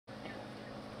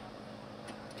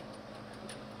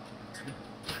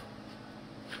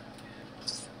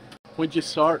When'd you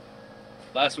start?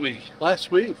 Last week.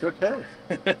 Last week, okay.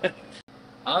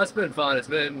 It's been fun. It's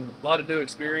been a lot of new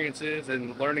experiences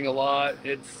and learning a lot.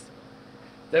 It's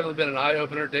definitely been an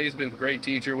eye-opener. Dave's been a great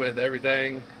teacher with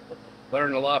everything.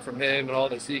 Learning a lot from him and all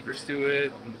the secrets to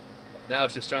it. And now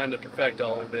it's just trying to perfect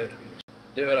all of it.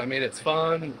 Do it. I mean, it's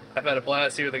fun. I've had a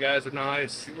blast here. The guys are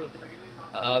nice.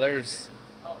 I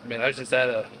just had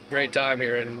a great time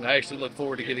here, and I actually look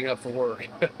forward to getting up for work.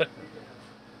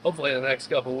 Hopefully in the next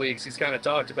couple of weeks. He's kind of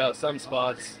talked about some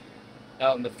spots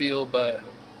out in the field, but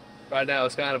right now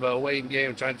it's kind of a waiting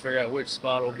game, trying to figure out which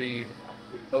spot will be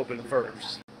open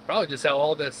first. Probably just how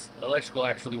all this electrical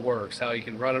actually works, how you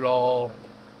can run it all,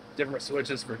 different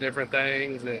switches for different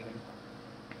things, and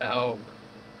how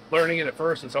learning it at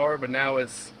first was hard, but now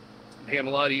it's become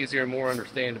a lot easier and more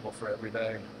understandable for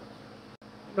everything.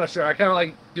 I'm not sure. I kind of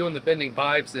like doing the bending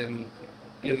pipes and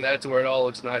getting that to where it all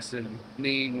looks nice and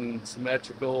neat and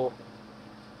symmetrical.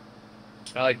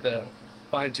 I like to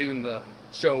fine-tune the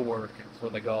show work, is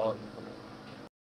what they call it.